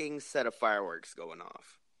fucking set of fireworks going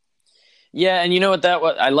off. Yeah, and you know what that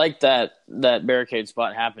was? I like that barricade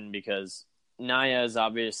spot happened because... Nia is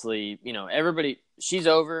obviously, everybody, she's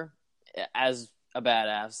over as a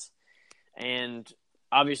badass. And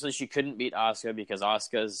obviously she couldn't beat Asuka because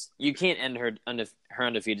Asuka's, you can't end her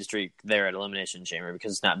undefeated streak there at Elimination Chamber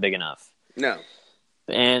because it's not big enough. No.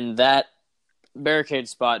 And that barricade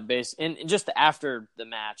spot and just after the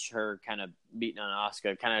match, her kind of beating on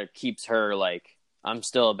Asuka kind of keeps her like, I'm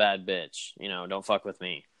still a bad bitch, don't fuck with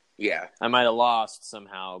me. Yeah. I might have lost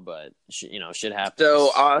somehow, but, shit happens.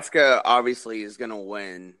 So, Asuka obviously is going to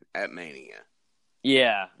win at Mania.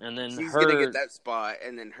 Yeah, and then she's going to get that spot,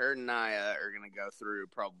 and then her and Nia are going to go through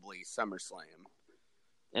probably SummerSlam.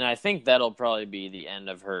 And I think that'll probably be the end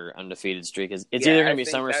of her undefeated streak. It's either going to be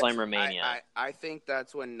SummerSlam or Mania. I think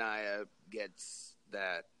that's when Nia gets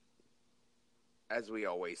that, as we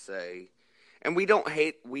always say. And we don't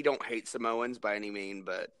hate Samoans by any mean,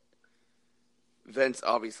 but Vince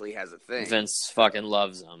obviously has a thing. Vince fucking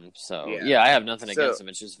loves them. So, yeah I have nothing against him.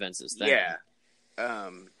 It's just Vince's thing. Yeah.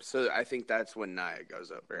 So I think that's when Nia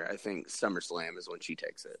goes over. I think SummerSlam is when she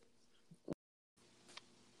takes it.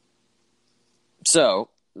 So,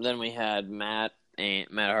 then we had Matt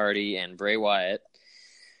Hardy and Bray Wyatt.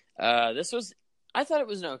 I thought it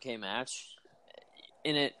was an okay match.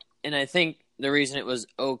 And I think the reason it was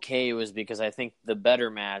okay was because I think the better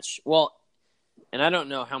match, and I don't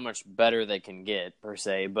know how much better they can get, per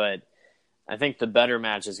se, but I think the better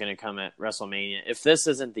match is going to come at WrestleMania. If this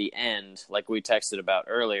isn't the end, like we texted about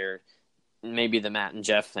earlier, maybe the Matt and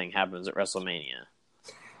Jeff thing happens at WrestleMania.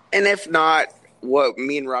 And if not, what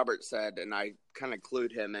me and Robert said, and I kind of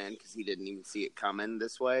clued him in because he didn't even see it coming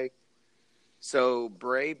this way. So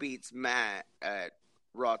Bray beats Matt at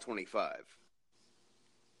Raw 25.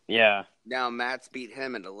 Yeah. Now Matt's beat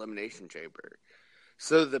him at Elimination Chamber.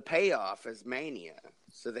 So the payoff is Mania.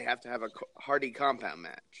 So they have to have a Hardy compound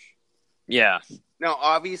match. Yeah. Now,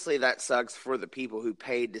 obviously, that sucks for the people who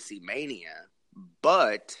paid to see Mania.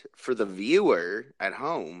 But for the viewer at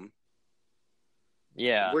home,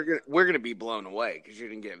 yeah, we're gonna be blown away because you're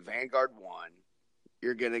gonna get Vanguard 1,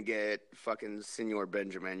 you're gonna get fucking Senor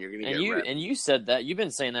Benjamin. You're gonna and you said that you've been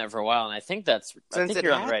saying that for a while, and I think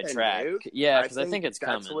you're on the right track. Dude. Yeah, because I think it's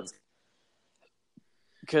coming.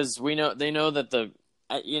 Because they know that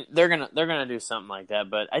they're gonna do something like that.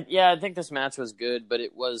 But I think this match was good, but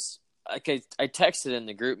it was like I texted in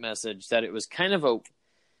the group message that it was kind of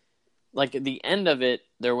like at the end of it,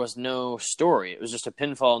 there was no story. It was just a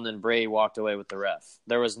pinfall, and then Bray walked away with the ref.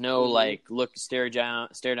 There was no stare down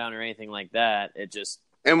or anything like that. It just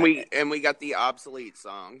we got the obsolete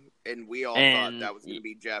song, and we all thought that was going to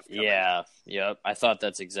be Jeff. Yep. I thought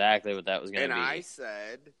that's exactly what that was going to be. And I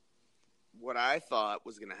said what I thought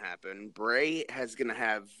was going to happen. Bray is going to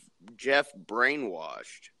have Jeff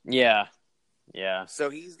brainwashed. Yeah. So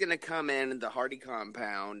he's going to come in the Hardy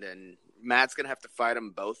compound, and Matt's going to have to fight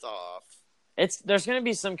them both off. There's going to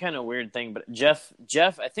be some kind of weird thing, but Jeff,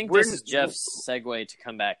 I think this is Jeff's segue to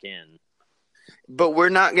come back in. But we're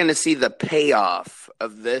not going to see the payoff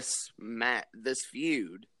of this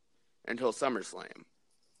feud until SummerSlam.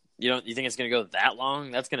 You think it's going to go that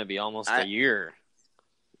long? That's going to be almost a year.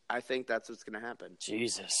 I think that's what's going to happen.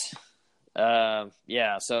 Jesus.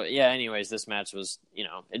 Anyways, this match was,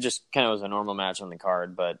 it just kind of was a normal match on the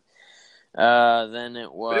card, but then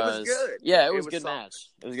it was... But it was good. Yeah, it was a good match.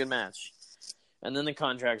 It was a good match. And then the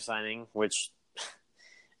contract signing, which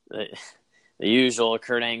the usual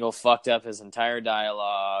Kurt Angle fucked up his entire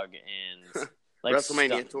dialogue and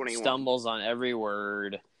WrestleMania 21 stumbles on every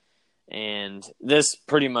word. And this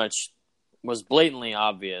pretty much was blatantly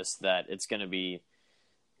obvious that it's going to be,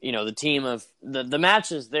 the team of the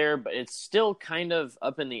match is there, but it's still kind of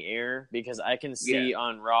up in the air because I can see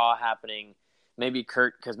on Raw happening maybe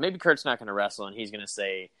Kurt's not going to wrestle and he's going to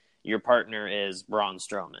say your partner is Braun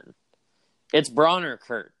Strowman. It's Braun or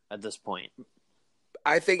Kurt at this point.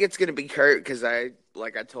 I think it's going to be Kurt because I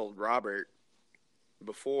told Robert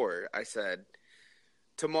before, I said,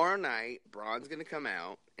 tomorrow night, Braun's going to come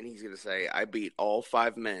out and he's going to say, I beat all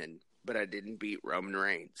 5 men, but I didn't beat Roman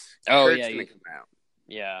Reigns. Kurt's going to come out.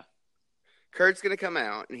 Yeah. Kurt's going to come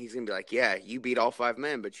out and he's going to be like, yeah, you beat all 5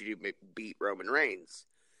 men, but you didn't beat Roman Reigns.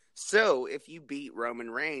 So if you beat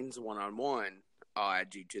Roman Reigns one-on-one, I'll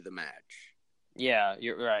add you to the match. Yeah,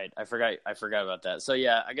 you're right. I forgot about that. So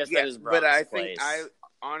yeah, I guess that is Braun's place. I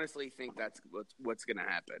honestly think that's what's going to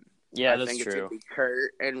happen. Yeah, that's true. I think it's going to be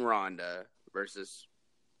Kurt and Ronda versus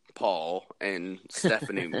Paul and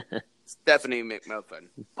Stephanie McMuffin.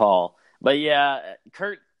 Paul, but yeah,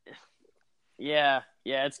 Kurt. Yeah,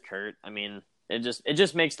 it's Kurt. I mean, it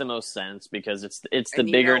just makes the most sense because it's the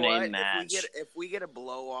bigger name match. If we get a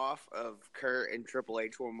blow off of Kurt and Triple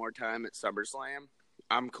H one more time at SummerSlam,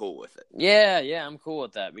 I'm cool with it. Yeah, I'm cool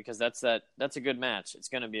with that because that's a good match. It's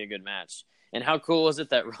going to be a good match. And how cool is it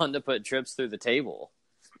that Ronda put Trips through the table?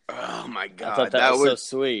 Oh my god, I thought that was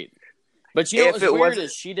so sweet. But you know what's weird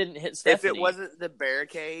is she didn't hit Stephanie. If it wasn't the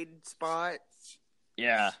barricade spot,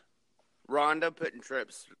 yeah, Ronda putting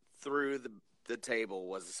Trips through the table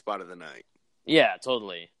was the spot of the night. Yeah,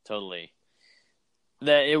 totally.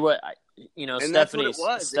 That it was,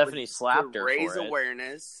 Stephanie slapped her raise for it.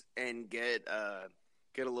 Awareness and get a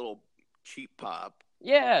little cheap pop.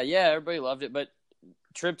 Yeah, everybody loved it, but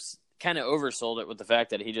Trips kind of oversold it with the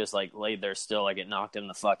fact that he just laid there still, it knocked him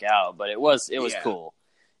the fuck out. But it was cool.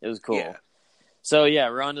 It was cool. Yeah. So yeah,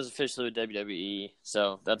 Ronda's officially with WWE,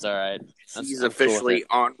 so that's all right. She's officially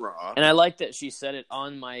on Raw, and I like that she said it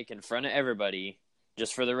on mic in front of everybody,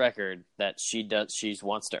 just for the record, that she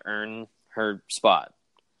wants to earn her spot.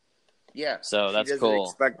 Yeah, so that's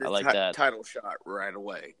cool. I like that title shot right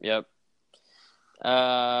away. Yep.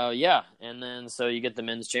 Yeah, and then so you get the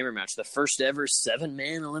men's chamber match, the first ever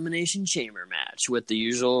 7-man elimination chamber match with the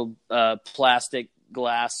usual plastic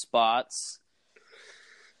glass spots.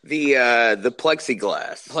 The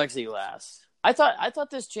plexiglass. I thought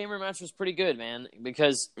this chamber match was pretty good, man,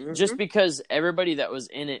 because just because everybody that was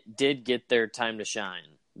in it did get their time to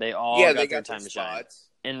shine. They all got their time to shine.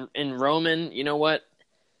 And Roman, you know what?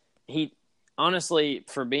 He honestly,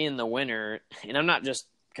 for being the winner, and I'm not just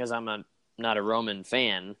because I'm not a Roman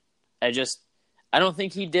fan. I don't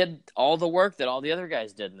think he did all the work that all the other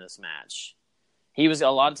guys did in this match. He was a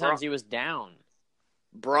lot of times he was down.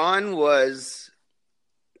 Braun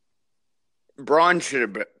should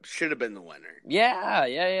have been the winner. Yeah,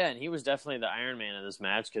 and he was definitely the Iron Man of this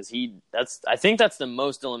match because I think that's the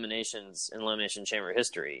most eliminations in Elimination Chamber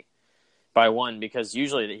history by one, because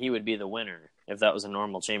usually he would be the winner if that was a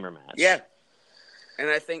normal chamber match. Yeah, and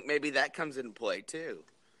I think maybe that comes into play too.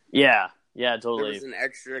 Yeah, totally. There was an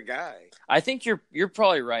extra guy. I think you're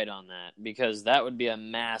probably right on that because that would be a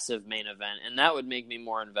massive main event, and that would make me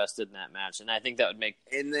more invested in that match, and I think that would make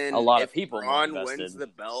a lot of people more invested. Braun wins the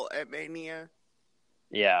belt at Mania,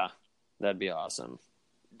 Yeah, that'd be awesome.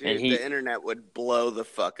 Dude, the internet would blow the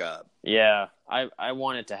fuck up. Yeah, I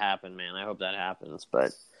want it to happen, man. I hope that happens,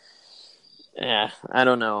 but yeah, I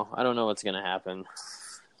don't know. I don't know what's gonna happen.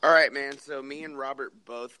 All right, man. So me and Robert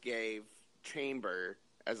both gave Chamber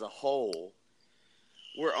as a whole.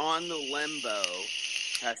 We're on the limbo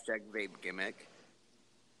 #vape gimmick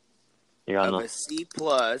of a C+,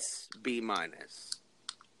 B-.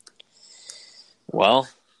 Well,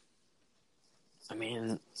 I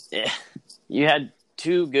mean, you had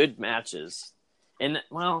 2 good matches. And,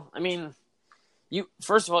 well, I mean,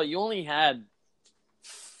 first of all, you only had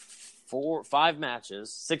 5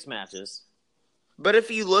 matches, 6 matches. But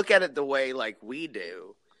if you look at it the way like we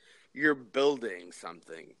do, you're building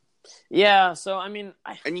something. Yeah, so, I mean...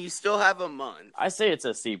 and you still have a month. I say it's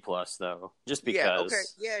a C+, though, just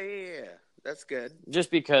because... Yeah, okay. Yeah. That's good.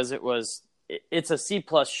 Just because it's a C+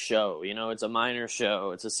 show, you know? It's a minor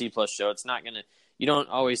show. It's a C+ show. It's not going to... You don't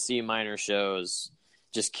always see minor shows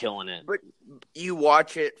just killing it. But you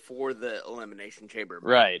watch it for the Elimination Chamber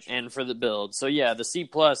match. Right, and for the build. So, yeah, the C+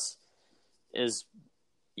 is...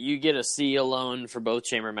 You get a C alone for both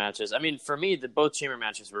chamber matches. I mean, for me, both chamber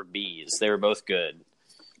matches were Bs. They were both good.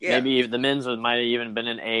 Yeah. Maybe the men's might have even been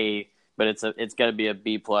an A, but it's got to be a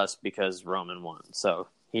B+ because Roman won. So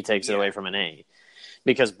he takes it away from an A.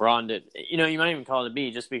 Because Braun did... You know, you might even call it a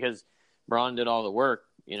B just because Braun did all the work,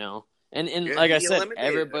 you know. And like I said,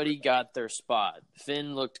 everybody got their spot.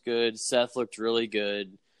 Finn looked good. Seth looked really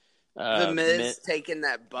good. The Miz taking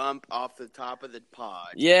that bump off the top of the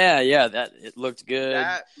pod. Yeah, it looked good.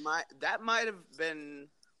 That might have been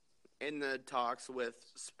in the talks with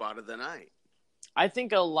Spot of the Night. I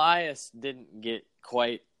think Elias didn't get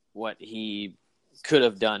quite what he could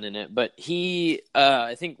have done in it, but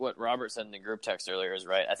I think what Robert said in the group text earlier is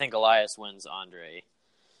right. I think Elias wins Andre.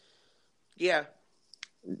 Yeah.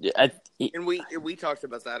 And we talked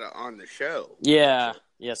about that on the show. Yeah.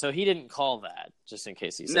 Yeah, so he didn't call that, just in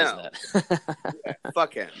case he says that. Yeah,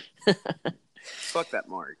 fuck him. Fuck that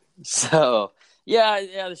Mark. So,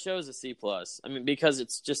 yeah, the show is a C+. I mean, because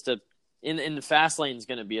it's just in the fast lane is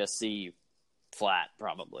going to be a C flat,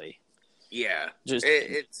 probably. Yeah.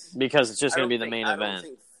 It's because it's just going to be the main event.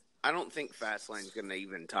 I don't think Fastlane's going to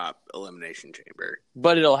even top Elimination Chamber.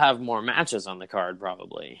 But it'll have more matches on the card,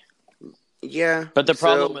 probably. Yeah, but the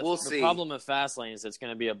problem with Fastlane is it's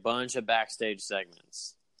going to be a bunch of backstage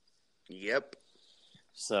segments. Yep.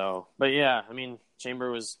 So, but yeah, I mean, Chamber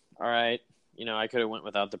was all right. You know, I could have went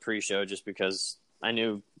without the pre-show just because I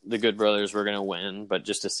knew the Good Brothers were going to win, but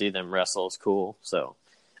just to see them wrestle is cool. So,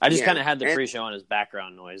 I just kind of had the pre-show on as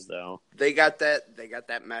background noise, though. They got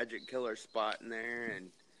that Magic Killer spot in there, and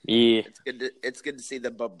yeah, it's good to see the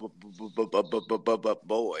boys.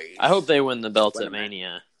 I hope they win the belts at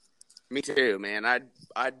Mania. Me too, man. I'd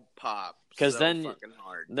pop because fucking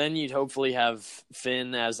hard. Then you'd hopefully have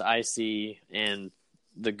Finn as IC and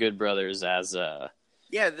the Good Brothers as then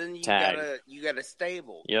you tag. you got a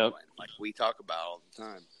stable. Yep, going, like we talk about all the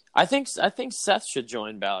time. I think Seth should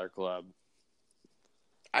join Balor Club.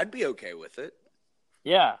 I'd be okay with it.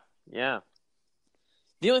 Yeah. The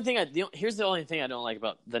only thing here's the only thing I don't like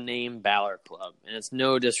about the name Balor Club, and it's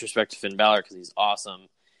no disrespect to Finn Balor because he's awesome.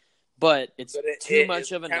 But it's too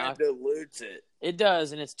much of a knock. It dilutes it. It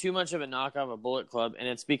does, and it's too much of a knockoff of Bullet Club, and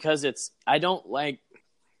it's because I don't like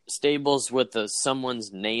stables with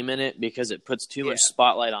someone's name in it because it puts too much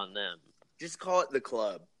spotlight on them. Just call it the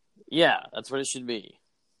club. Yeah, that's what it should be.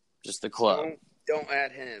 Just the club. Don't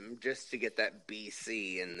add him just to get that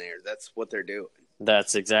BC in there. That's what they're doing.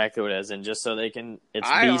 That's exactly what it is, and just so they can. It's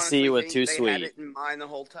BC with Too Sweet. They had it in mind the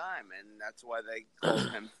whole time, and that's why they called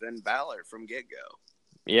him Finn Balor from get-go.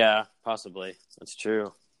 Yeah, possibly. That's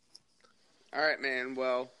true. All right, man.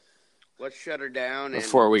 Well, let's shut her down.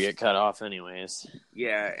 Before we get cut off anyways.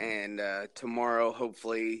 Yeah, and tomorrow,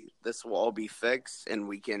 hopefully, this will all be fixed, and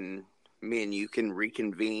me and you can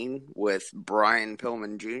reconvene with Brian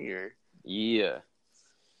Pillman Jr. Yeah.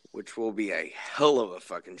 Which will be a hell of a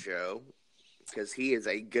fucking show, because he is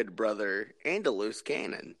a good brother and a loose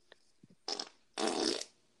cannon.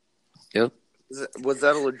 Yep. Was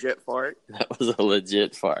that a legit fart? That was a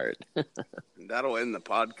legit fart. That'll end the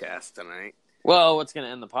podcast tonight. Well, what's going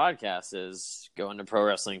to end the podcast is going to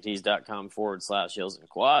prowrestlingtees.com/heels and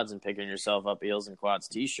quads and picking yourself up a heels and quads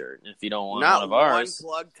t-shirt. And if you don't want one of ours. Not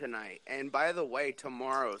one plug tonight. And by the way,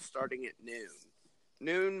 tomorrow, starting at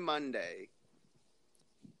noon Monday,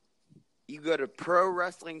 you go to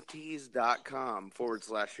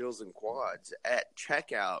prowrestlingtees.com/heels and quads at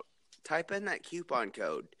checkout. Type in that coupon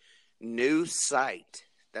code. New site.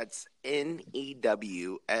 That's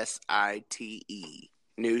NEWSITE.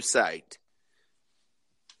 New site.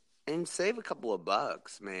 and save a couple of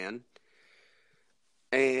bucks, man.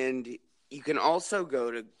 And you can also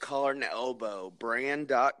go to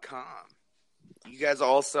collarandelbowbrand.com. You guys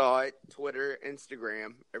all saw it. Twitter,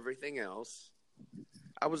 Instagram, everything else.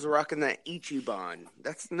 I was rocking that Ichiban.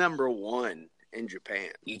 That's #1 in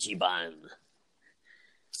Japan. Ichiban.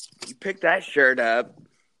 You pick that shirt up,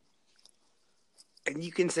 and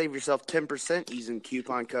you can save yourself 10% using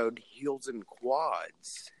coupon code Heels and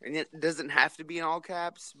Quads. And it doesn't have to be in all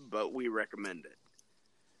caps, but we recommend it.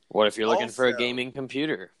 What if you're looking for a gaming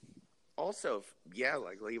computer? Also, yeah,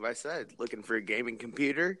 like Levi said, looking for a gaming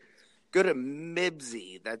computer, go to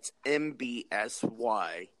Mibsy, that's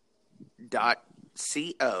mbsy.co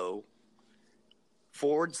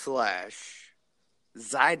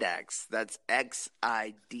 /Zydax, that's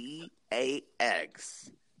XIDAX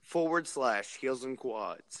 /Heels and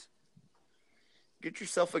Quads. Get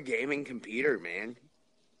yourself a gaming computer, man.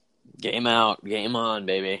 Game out, game on,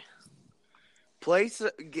 baby.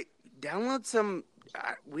 Download some.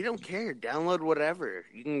 We don't care. Download whatever.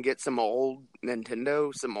 You can get some old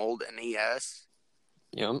Nintendo, some old NES.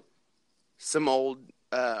 Yep. Some old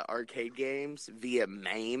arcade games via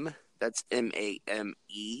MAME. That's MAME.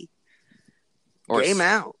 Game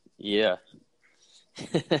out. Yeah.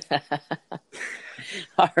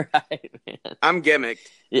 All right, man. I'm gimmicked.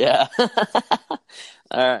 Yeah. All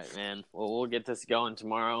right, man. Well, we'll get this going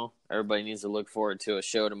tomorrow. Everybody needs to look forward to a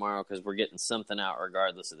show tomorrow because we're getting something out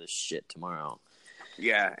regardless of this shit tomorrow.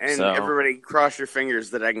 Yeah, and everybody cross your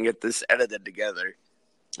fingers that I can get this edited together.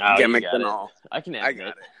 Oh, gimmick and all. I can edit I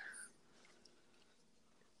got it.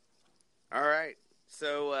 All right.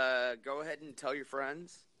 So go ahead and tell your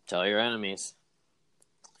friends. Tell your enemies.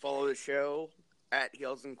 Follow the show at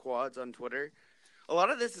Heels and Quads on Twitter. A lot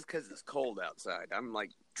of this is because it's cold outside. I'm like,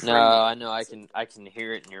 no, I know. I can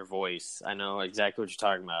hear it in your voice. I know exactly what you're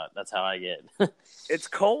talking about. That's how I get. It's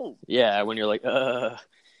cold. Yeah, when you're like, You know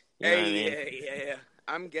what I mean? Yeah.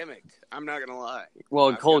 I'm gimmicked. I'm not gonna lie.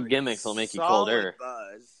 Well, cold gimmicks will make you colder.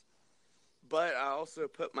 Buzz, but I also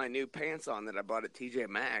put my new pants on that I bought at TJ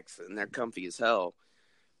Maxx, and they're comfy as hell.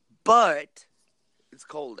 But it's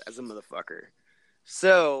cold as a motherfucker.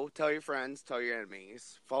 So tell your friends, tell your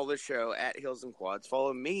enemies. Follow the show at Heels and Quads.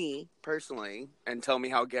 Follow me personally, and tell me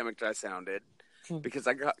how gimmicked I sounded, because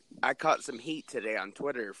I caught some heat today on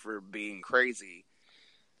Twitter for being crazy.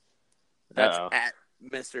 That's at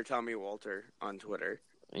Mr. Tommy Walter on Twitter.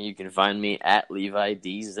 And you can find me at Levi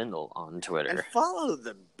D. Zindel on Twitter. And follow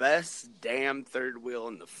the best damn third wheel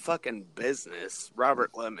in the fucking business,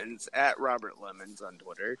 Robert Lemons, at Robert Lemons on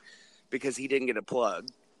Twitter, because he didn't get a plug.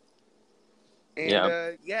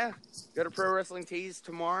 And, go to Pro Wrestling Tees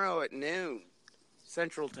tomorrow at noon,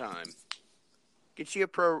 Central Time. Get you a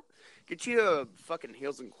fucking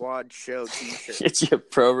Heels and Quad show t-shirt. Get you a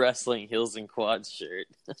Pro Wrestling Heels and Quads shirt.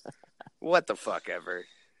 What the fuck ever.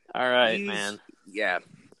 All right, man. Yeah.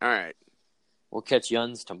 All right. We'll catch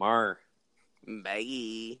yuns tomorrow.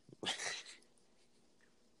 Bye.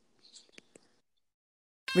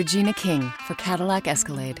 Regina King for Cadillac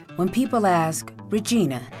Escalade. When people ask,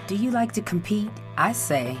 Regina, do you like to compete? I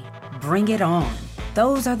say, bring it on.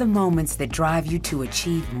 Those are the moments that drive you to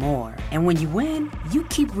achieve more. And when you win, you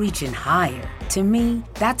keep reaching higher. To me,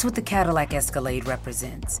 that's what the Cadillac Escalade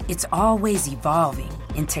represents. It's always evolving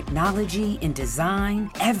in technology, in design,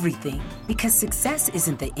 everything. Because success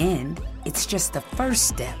isn't the end, it's just the first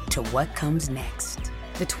step to what comes next.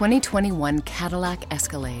 The 2021 Cadillac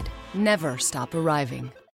Escalade. Never stop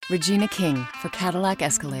arriving. Regina King for Cadillac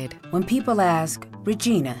Escalade. When people ask,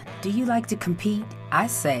 Regina, do you like to compete? I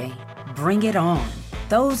say, bring it on.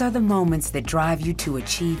 Those are the moments that drive you to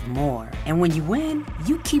achieve more. And when you win,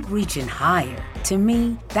 you keep reaching higher. To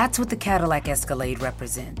me, that's what the Cadillac Escalade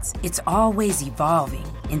represents. It's always evolving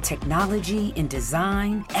in technology, in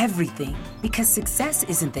design, everything. Because success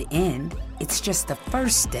isn't the end, it's just the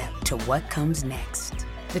first step to what comes next.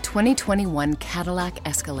 The 2021 Cadillac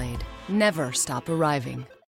Escalade. Never stop arriving.